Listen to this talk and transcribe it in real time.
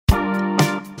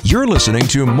You're listening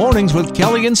to Mornings with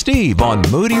Kelly and Steve on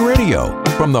Moody Radio,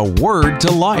 from the Word to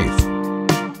Life.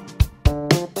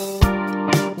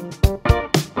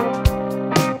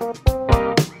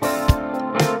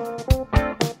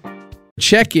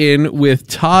 Check in with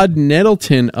Todd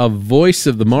Nettleton of Voice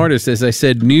of the Martyrs. As I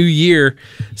said, new year,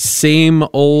 same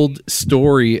old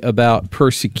story about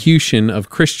persecution of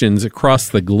Christians across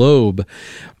the globe.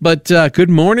 But good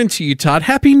morning to you, Todd.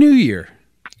 Happy New Year.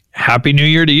 Happy New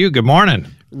Year to you. Good morning.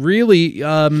 Really,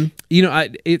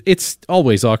 it's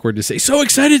always awkward to say, so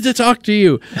excited to talk to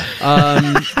you.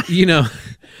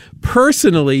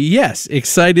 Personally, yes,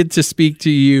 excited to speak to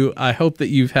you. I hope that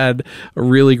you've had a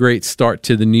really great start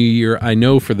to the new year. I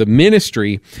know for the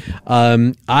ministry,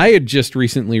 I had just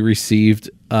recently received,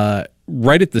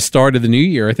 right at the start of the new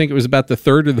year, I think it was about the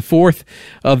 3rd or the 4th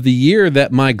of the year,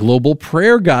 that my global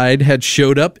prayer guide had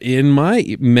showed up in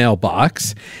my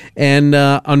mailbox. And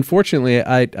unfortunately,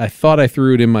 I thought I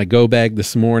threw it in my go bag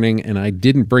this morning, and I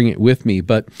didn't bring it with me.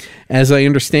 But as I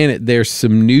understand it, there's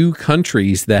some new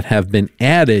countries that have been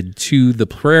added to the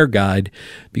prayer guide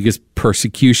because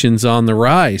persecution's on the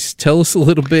rise. Tell us a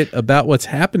little bit about what's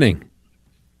happening.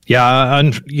 Yeah,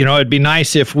 it'd be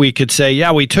nice if we could say,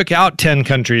 yeah, we took out 10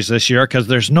 countries this year because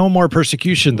there's no more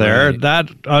persecution there. Right. That,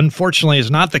 unfortunately,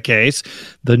 is not the case.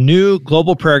 The new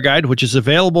Global Prayer Guide, which is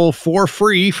available for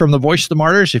free from the Voice of the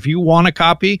Martyrs, if you want a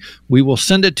copy, we will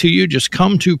send it to you. Just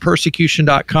come to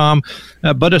persecution.com.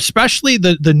 But especially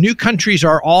the new countries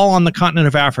are all on the continent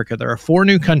of Africa. There are 4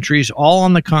 new countries all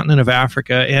on the continent of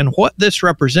Africa. And what this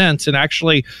represents, and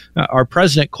actually our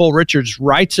president, Cole Richards,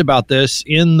 writes about this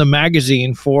in the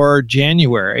magazine for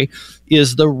January,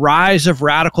 is the rise of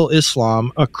radical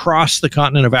Islam across the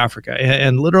continent of Africa.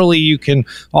 And literally you can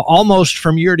almost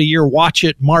from year to year watch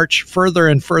it march further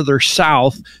and further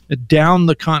south down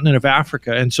the continent of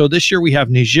Africa. And so this year we have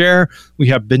Niger, we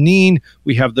have Benin,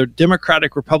 we have the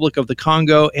Democratic Republic of the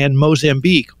Congo, and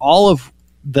Mozambique, all of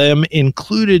them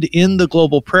included in the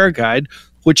Global Prayer Guide,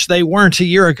 which they weren't a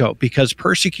year ago, because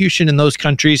persecution in those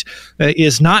countries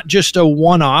is not just a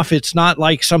one-off. It's not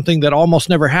like something that almost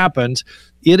never happens.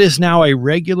 It is now a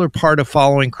regular part of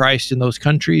following Christ in those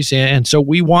countries. And so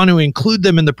we want to include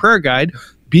them in the prayer guide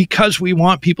because we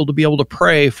want people to be able to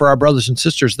pray for our brothers and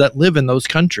sisters that live in those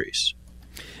countries.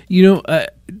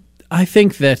 I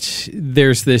think that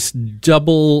there's this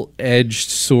double-edged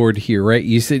sword here, right?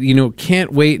 You said,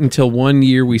 can't wait until one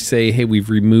year we say, hey, we've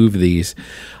removed these,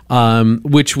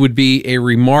 which would be a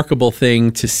remarkable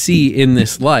thing to see in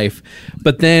this life.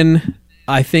 But then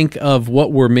I think of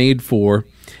what we're made for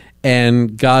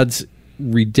and God's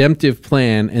redemptive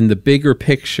plan and the bigger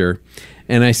picture,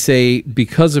 and I say,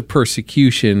 because of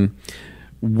persecution,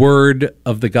 word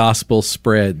of the gospel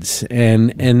spreads, and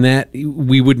that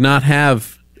we would not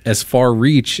have as far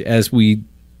reach as we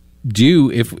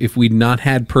do if we'd not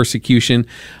had persecution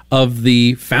of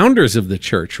the founders of the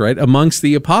church, right? Amongst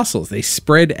the apostles. They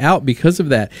spread out because of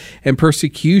that. And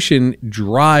persecution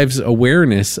drives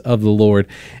awareness of the Lord.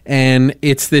 And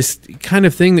it's this kind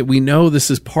of thing that we know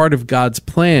this is part of God's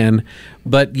plan,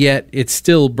 but yet it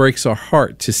still breaks our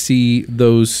heart to see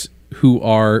those who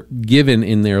are given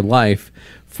in their life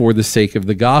for the sake of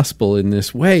the gospel in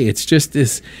this way. It's just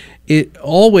this. It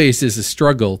always is a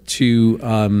struggle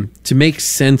to make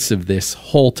sense of this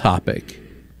whole topic.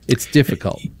 It's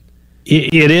difficult.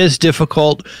 It is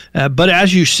difficult, but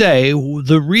as you say,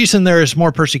 the reason there is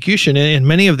more persecution in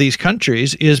many of these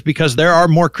countries is because there are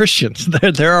more Christians.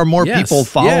 There are more people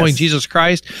following Jesus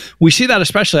Christ. We see that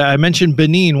especially. I mentioned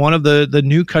Benin, one of the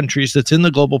new countries that's in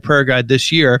the Global Prayer Guide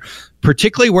this year.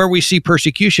 Particularly where we see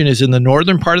persecution is in the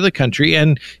northern part of the country.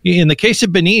 And in the case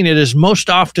of Benin, it is most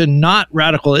often not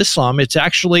radical Islam. It's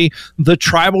actually the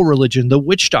tribal religion, the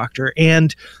witch doctor.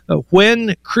 And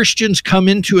when Christians come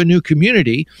into a new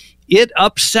community, it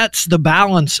upsets the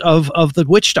balance of the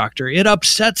witch doctor. It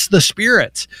upsets the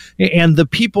spirits. And the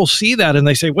people see that and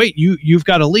they say, wait, you've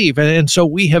got to leave. And so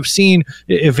we have seen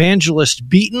evangelists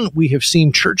beaten. We have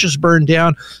seen churches burned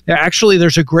down. Actually,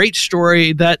 there's a great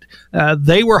story that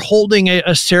they were holding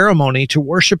a ceremony to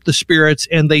worship the spirits,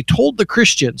 and they told the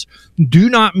Christians, do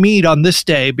not meet on this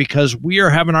day because we are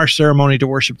having our ceremony to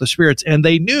worship the spirits. And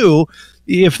they knew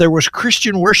if there was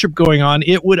Christian worship going on,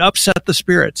 it would upset the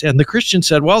spirits. And the Christians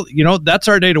said, well, that's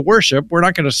our day to worship. We're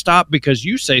not going to stop because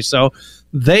you say so.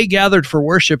 They gathered for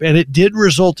worship, and it did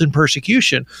result in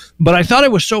persecution. But I thought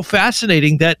it was so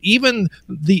fascinating that even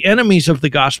the enemies of the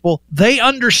gospel, they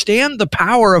understand the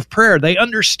power of prayer. They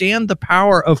understand the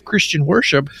power of Christian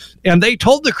worship. And they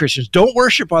told the Christians, don't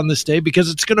worship on this day because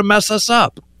it's going to mess us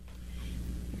up.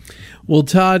 Well,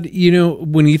 Todd,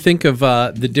 when you think of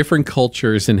the different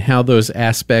cultures and how those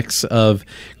aspects of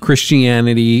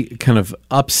Christianity kind of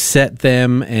upset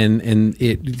them and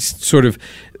it sort of,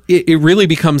 it really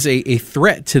becomes a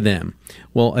threat to them.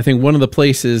 Well, I think one of the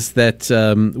places that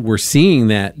we're seeing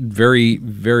that very,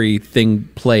 very thing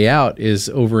play out is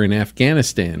over in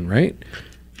Afghanistan, right?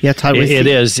 Yeah, Todd, it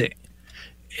is.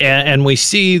 And we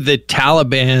see the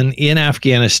Taliban in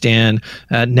Afghanistan.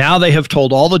 Now they have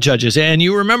told all the judges. And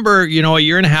you remember, a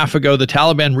year and a half ago, the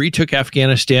Taliban retook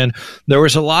Afghanistan. There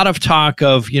was a lot of talk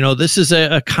of, this is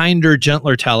a kinder,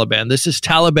 gentler Taliban. This is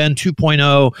Taliban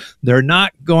 2.0. They're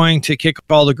not going to kick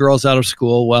all the girls out of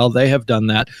school. Well, they have done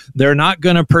that. They're not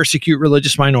going to persecute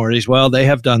religious minorities. Well, they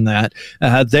have done that.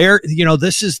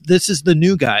 This is the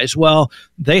new guys. Well,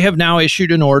 they have now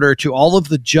issued an order to all of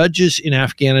the judges in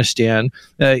Afghanistan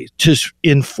to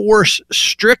enforce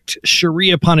strict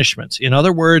Sharia punishments. In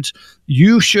other words,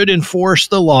 you should enforce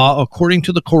the law according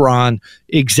to the Quran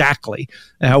exactly.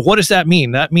 What does that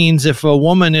mean? That means if a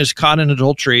woman is caught in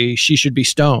adultery, she should be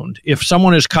stoned. If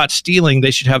someone is caught stealing,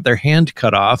 they should have their hand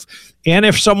cut off. And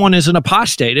if someone is an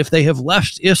apostate, if they have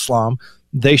left Islam,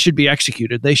 they should be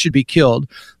executed. They should be killed.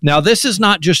 Now, this is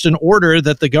not just an order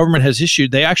that the government has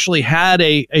issued. They actually had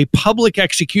a public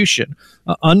execution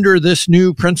under this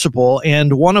new principle,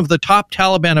 and one of the top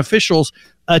Taliban officials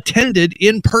attended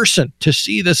in person to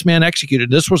see this man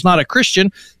executed. This was not a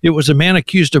Christian. It was a man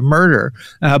accused of murder.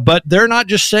 But they're not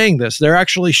just saying this. They're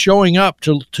actually showing up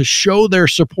to show their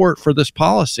support for this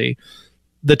policy.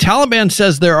 The Taliban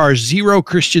says there are 0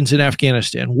 Christians in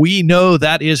Afghanistan. We know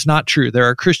that is not true. There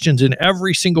are Christians in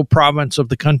every single province of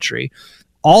the country.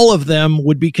 All of them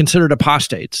would be considered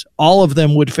apostates. All of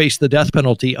them would face the death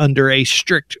penalty under a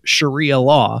strict Sharia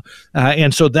law.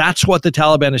 And so that's what the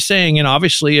Taliban is saying. And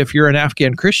obviously, if you're an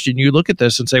Afghan Christian, you look at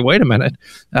this and say, wait a minute,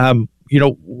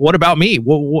 what about me?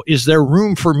 Is there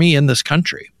room for me in this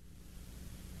country?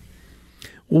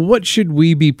 What should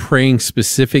we be praying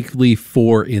specifically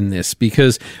for in this?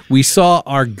 Because we saw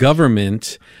our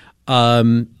government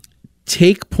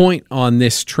take point on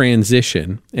this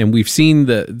transition, and we've seen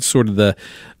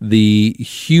the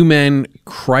human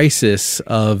crisis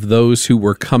of those who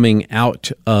were coming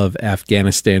out of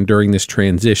Afghanistan during this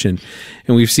transition.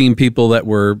 And we've seen people that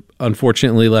were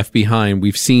unfortunately left behind.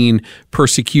 We've seen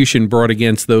persecution brought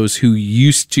against those who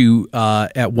used to,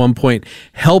 at one point,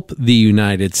 help the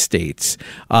United States.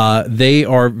 They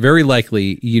are very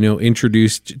likely,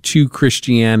 introduced to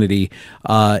Christianity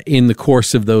in the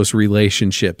course of those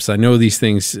relationships. I know these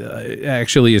things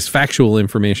actually is factual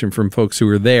information from folks who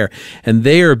are there, and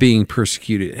they are being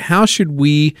persecuted. How should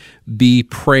we be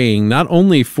praying not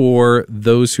only for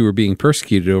those who are being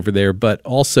persecuted over there, but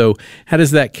also how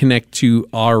does that connect to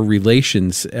our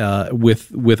relations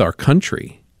with our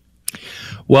country?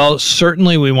 Well,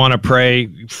 certainly we want to pray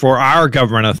for our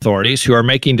government authorities who are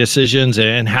making decisions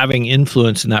and having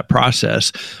influence in that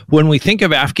process. When we think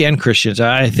of Afghan Christians,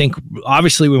 I think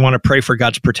obviously we want to pray for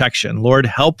God's protection. Lord,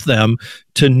 help them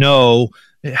to know,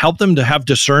 help them to have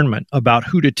discernment about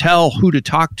who to tell, who to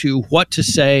talk to, what to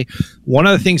say. One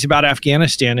of the things about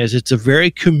Afghanistan is it's a very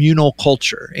communal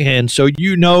culture. And so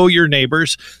your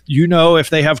neighbors, if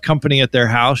they have company at their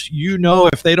house,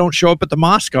 if they don't show up at the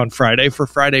mosque on Friday for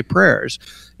Friday prayers.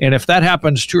 And if that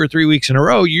happens 2 or 3 weeks in a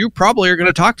row, you probably are going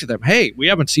to talk to them. Hey, we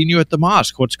haven't seen you at the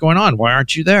mosque. What's going on? Why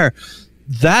aren't you there?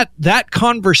 That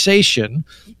conversation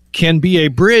can be a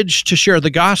bridge to share the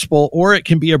gospel, or it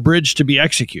can be a bridge to be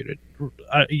executed.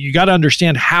 You got to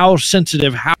understand how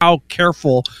sensitive, how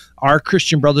careful our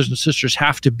Christian brothers and sisters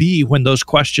have to be when those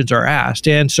questions are asked.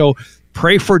 And so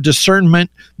pray for discernment,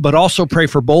 but also pray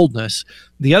for boldness.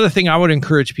 The other thing I would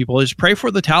encourage people is pray for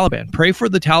the Taliban. Pray for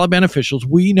the Taliban officials.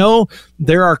 We know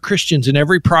there are Christians in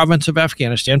every province of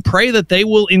Afghanistan. Pray that they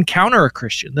will encounter a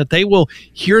Christian, that they will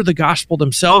hear the gospel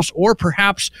themselves, or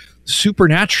perhaps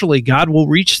supernaturally God will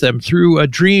reach them through a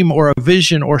dream or a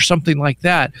vision or something like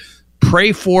that.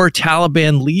 Pray for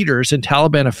Taliban leaders and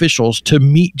Taliban officials to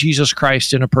meet Jesus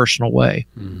Christ in a personal way.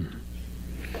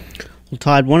 Well,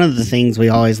 Todd, one of the things we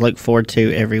always look forward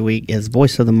to every week is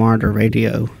Voice of the Martyr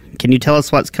Radio. Can you tell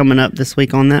us what's coming up this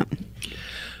week on that?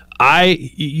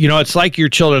 It's like your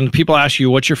children. People ask you,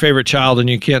 what's your favorite child? And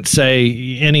you can't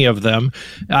say any of them.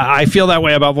 I feel that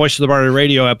way about Voice of the Martyr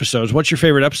radio episodes. What's your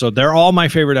favorite episode? They're all my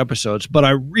favorite episodes, but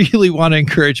I really want to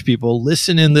encourage people,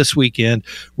 listen in this weekend.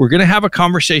 We're going to have a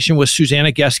conversation with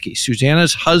Susanna Geske.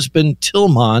 Susanna's husband,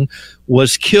 Tilman,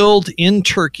 was killed in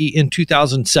Turkey in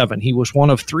 2007. He was one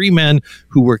of 3 men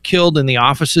who were killed in the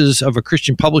offices of a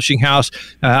Christian publishing house.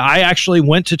 I actually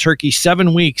went to Turkey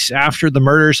 7 weeks after the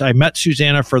murders. I met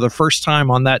Susanna for the first time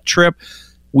on that trip.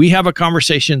 We have a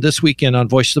conversation this weekend on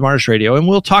Voice of the Martyrs Radio, and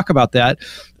we'll talk about that.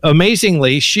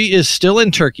 Amazingly, she is still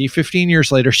in Turkey 15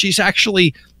 years later. She's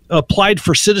actually applied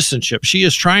for citizenship. She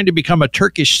is trying to become a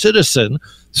Turkish citizen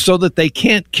so that they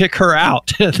can't kick her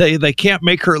out. They can't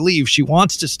make her leave. She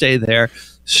wants to stay there,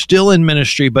 still in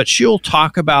ministry, but she'll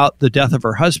talk about the death of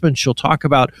her husband. She'll talk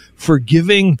about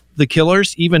forgiving the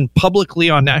killers, even publicly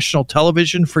on national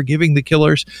television, forgiving the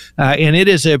killers. And it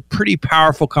is a pretty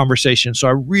powerful conversation. So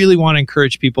I really want to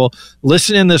encourage people,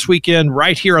 listen in this weekend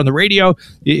right here on the radio.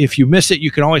 If you miss it,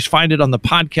 you can always find it on the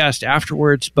podcast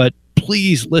afterwards, but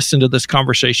please listen to this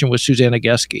conversation with Susanna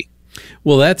Geske.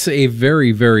 Well, that's a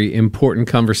very, very important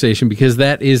conversation, because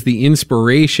that is the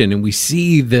inspiration, and we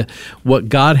see what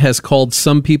God has called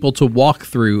some people to walk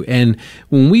through. And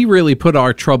when we really put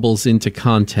our troubles into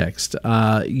context,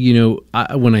 when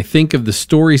I think of the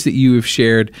stories that you have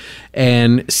shared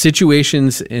and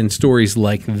situations and stories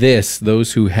like this,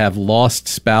 those who have lost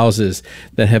spouses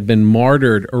that have been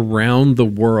martyred around the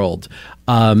world,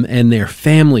 and their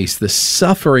families, the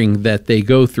suffering that they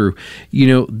go through,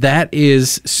 that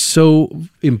is so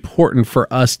important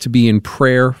for us to be in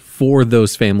prayer for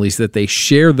those families, that they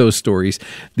share those stories.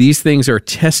 These things are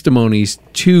testimonies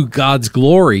to God's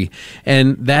glory,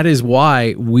 and that is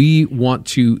why we want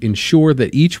to ensure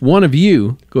that each one of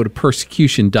you go to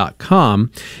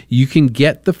persecution.com. You can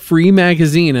get the free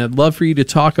magazine. I'd love for you to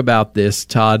talk about this,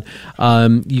 Todd.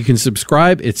 You can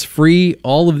subscribe. It's free.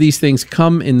 All of these things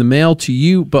come in the mail to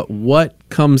you, but what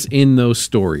comes in those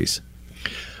stories?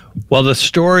 Well, the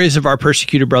stories of our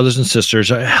persecuted brothers and sisters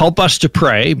help us to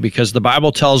pray, because the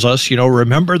Bible tells us,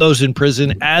 remember those in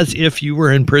prison as if you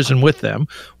were in prison with them.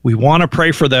 We want to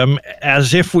pray for them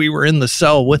as if we were in the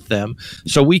cell with them.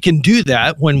 So we can do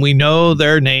that when we know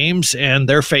their names and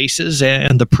their faces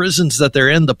and the prisons that they're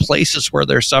in, the places where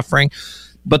they're suffering.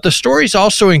 But the stories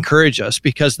also encourage us,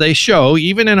 because they show,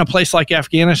 even in a place like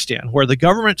Afghanistan, where the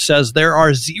government says there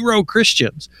are 0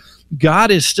 Christians,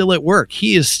 God is still at work.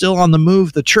 He is still on the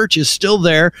move. The church is still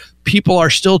there. People are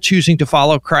still choosing to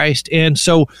follow Christ. And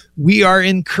so we are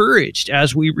encouraged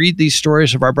as we read these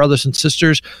stories of our brothers and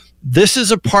sisters. This is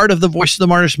a part of the Voice of the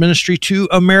Martyrs ministry to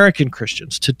American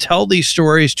Christians, to tell these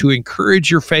stories, to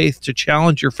encourage your faith, to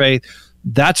challenge your faith.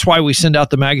 That's why we send out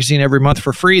the magazine every month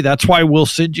for free. That's why we'll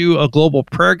send you a global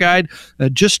prayer guide,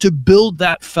 just to build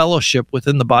that fellowship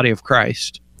within the body of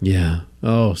Christ. Yeah.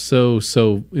 Oh, so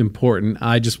important.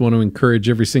 I just want to encourage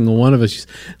every single one of us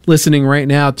listening right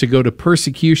now to go to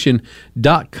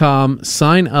persecution.com,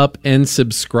 sign up and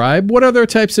subscribe. What other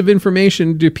types of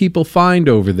information do people find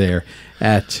over there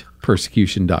at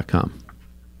persecution.com?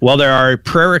 Well, there are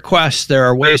prayer requests. There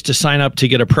are ways to sign up to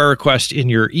get a prayer request in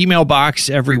your email box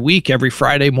every week, every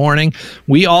Friday morning.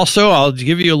 We also, I'll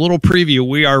give you a little preview,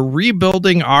 we are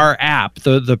rebuilding our app,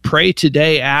 the Pray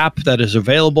Today app that is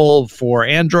available for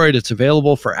Android. It's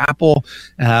available for Apple.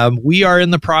 We are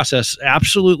in the process,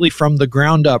 absolutely from the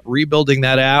ground up, rebuilding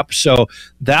that app. So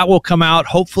that will come out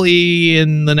hopefully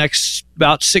in the next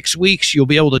about 6 weeks. You'll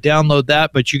be able to download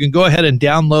that, but you can go ahead and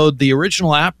download the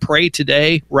original app, Pray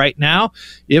Today, right now.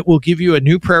 It will give you a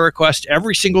new prayer request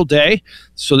every single day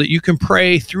so that you can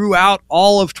pray throughout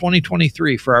all of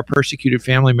 2023 for our persecuted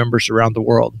family members around the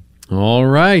world. All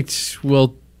right.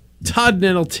 Well, Todd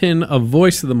Nettleton of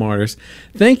Voice of the Martyrs,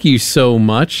 thank you so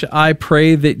much. I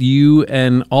pray that you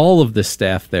and all of the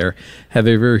staff there have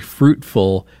a very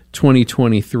fruitful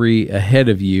 2023 ahead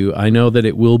of you. I know that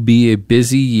it will be a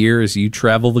busy year as you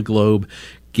travel the globe,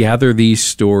 gather these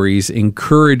stories,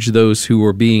 encourage those who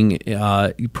are being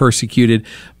persecuted,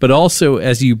 but also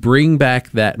as you bring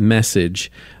back that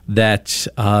message that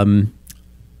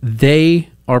they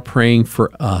are praying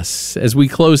for us. As we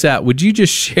close out, would you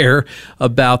just share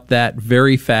about that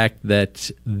very fact that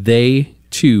they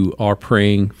too are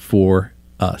praying for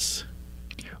us?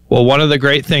 Well, one of the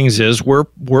great things is we're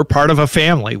part of a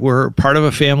family. We're part of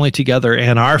a family together,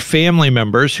 and our family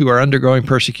members who are undergoing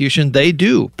persecution, they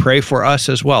do pray for us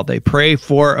as well. They pray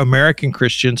for American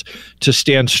Christians to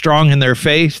stand strong in their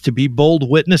faith, to be bold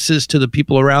witnesses to the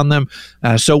people around them.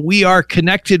 So we are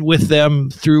connected with them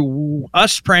through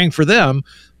us praying for them,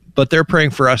 but they're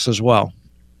praying for us as well.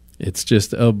 It's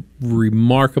just a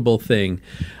remarkable thing.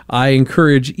 I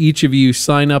encourage each of you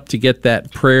sign up to get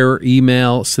that prayer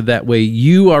email so that way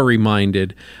you are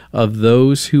reminded of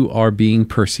those who are being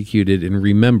persecuted, and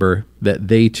remember that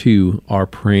they too are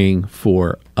praying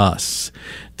for us.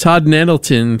 Todd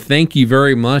Nettleton, thank you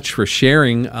very much for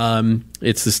sharing.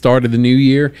 It's the start of the new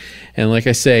year, and like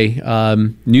I say,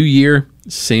 new year,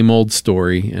 same old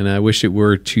story, and I wish it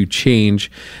were to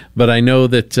change. But I know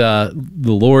that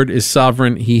the Lord is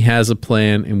sovereign. He has a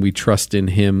plan, and we trust in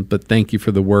Him. But thank you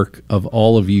for the work of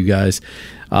all of you guys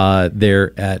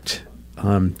there at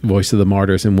Voice of the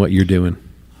Martyrs and what you're doing.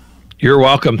 You're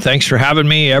welcome. Thanks for having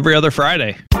me every other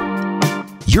Friday.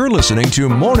 You're listening to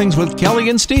Mornings with Kelly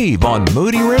and Steve on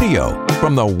Moody Radio,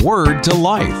 from the Word to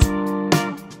Life.